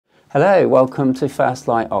Hello, welcome to First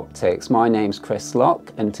Light Optics. My name's Chris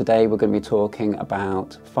Locke and today we're going to be talking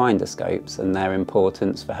about Finderscopes and their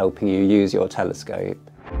importance for helping you use your telescope.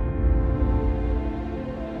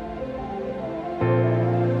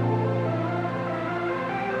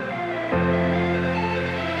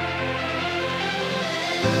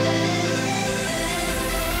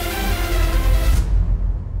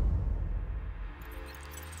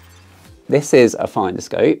 This is a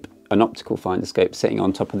Finderscope, an optical Finderscope sitting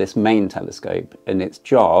on top of this main telescope, and its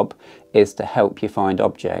job is to help you find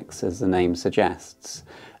objects, as the name suggests.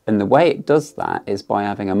 And the way it does that is by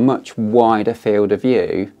having a much wider field of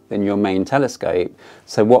view than your main telescope.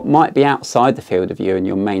 So what might be outside the field of view in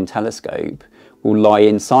your main telescope will lie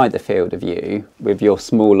inside the field of view with your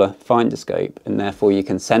smaller Finderscope, and therefore you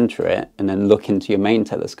can centre it and then look into your main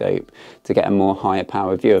telescope to get a more higher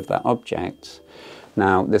power view of that object.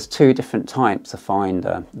 Now, there's two different types of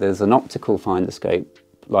finder. There's an optical Finderscope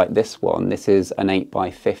like this one. This is an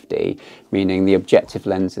 8x50, meaning the objective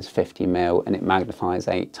lens is 50mm and it magnifies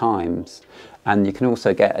 8 times. And you can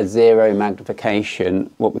also get a zero magnification,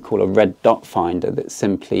 what we call a red dot finder, that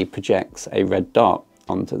simply projects a red dot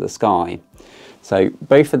onto the sky. So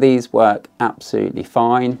both of these work absolutely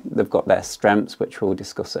fine. They've got their strengths, which we'll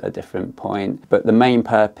discuss at a different point. But the main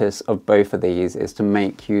purpose of both of these is to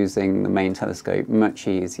make using the main telescope much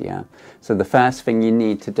easier. So the first thing you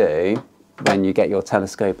need to do when you get your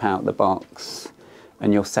telescope out of the box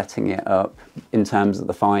and you're setting it up in terms of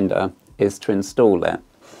the finder is to install it.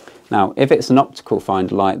 Now, if it's an optical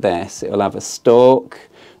finder like this, it'll have a stalk.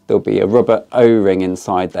 There'll be a rubber O-ring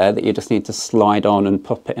inside there that you just need to slide on and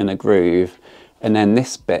pop it in a groove. And then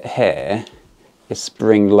this bit here is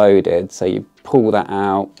spring loaded, so you pull that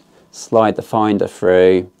out, slide the finder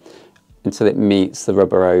through until it meets the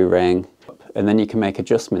rubber O-ring, and then you can make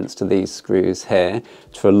adjustments to these screws here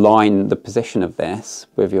to align the position of this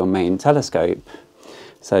with your main telescope.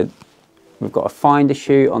 So we've got a finder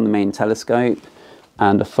shoe on the main telescope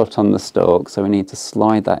and a foot on the stalk, so we need to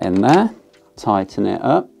slide that in there, tighten it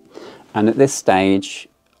up, and at this stage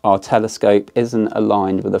our telescope isn't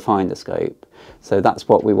aligned with the Finderscope. So that's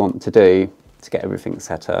what we want to do to get everything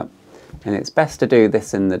set up. And it's best to do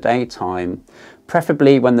this in the daytime,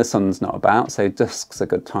 preferably when the sun's not about, so dusk's a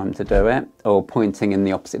good time to do it, or pointing in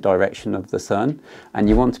the opposite direction of the sun. And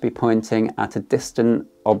you want to be pointing at a distant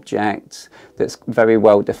object that's very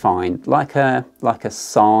well defined, like a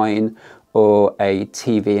sign or a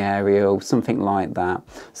TV aerial, something like that.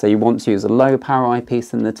 So you want to use a low power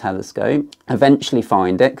eyepiece in the telescope, eventually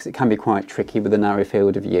find it, because it can be quite tricky with a narrow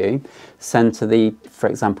field of view, centre the, for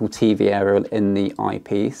example, TV aerial in the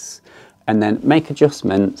eyepiece, and then make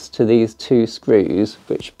adjustments to these two screws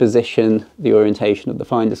which position the orientation of the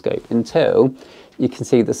Finderscope until you can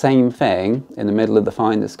see the same thing in the middle of the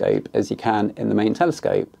Finderscope as you can in the main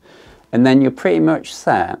telescope. And then you're pretty much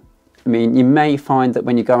set. I mean, you may find that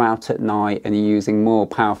when you go out at night and you're using more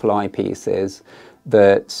powerful eyepieces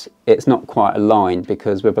that it's not quite aligned,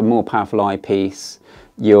 because with a more powerful eyepiece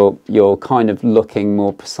you're kind of looking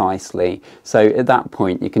more precisely. So at that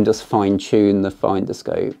point you can just fine-tune the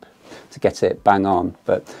Finderscope to get it bang on.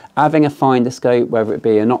 But having a Finderscope, whether it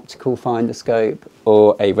be an optical Finderscope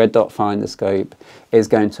or a red dot Finderscope, is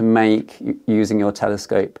going to make using your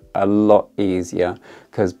telescope a lot easier,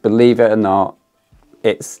 because believe it or not,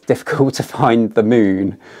 it's difficult to find the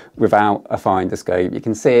moon without a Finderscope. You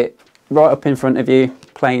can see it right up in front of you,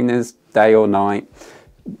 plain as day or night,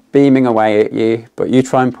 beaming away at you, but you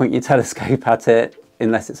try and point your telescope at it,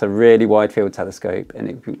 unless it's a really wide field telescope, and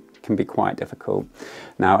it can be quite difficult.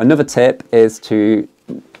 Now, another tip is to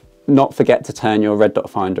not forget to turn your red dot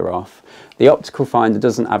finder off. The optical finder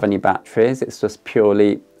doesn't have any batteries, it's just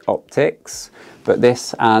purely optics, but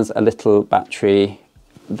this has a little battery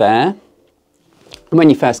there. And when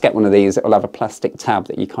you first get one of these, it will have a plastic tab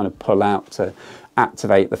that you kind of pull out to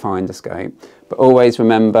activate the Finderscope. But always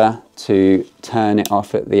remember to turn it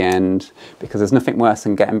off at the end, because there's nothing worse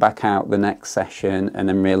than getting back out the next session and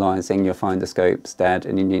then realising your Finderscope's dead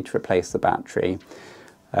and you need to replace the battery.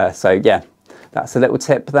 So yeah, that's a little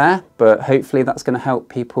tip there, but hopefully that's going to help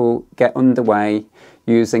people get underway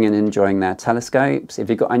using and enjoying their telescopes. If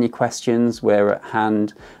you've got any questions, we're at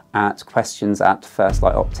hand at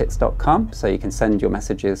questions@firstlightoptics.com, so you can send your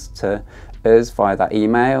messages to us via that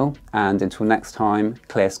email, and until next time,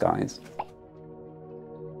 clear skies.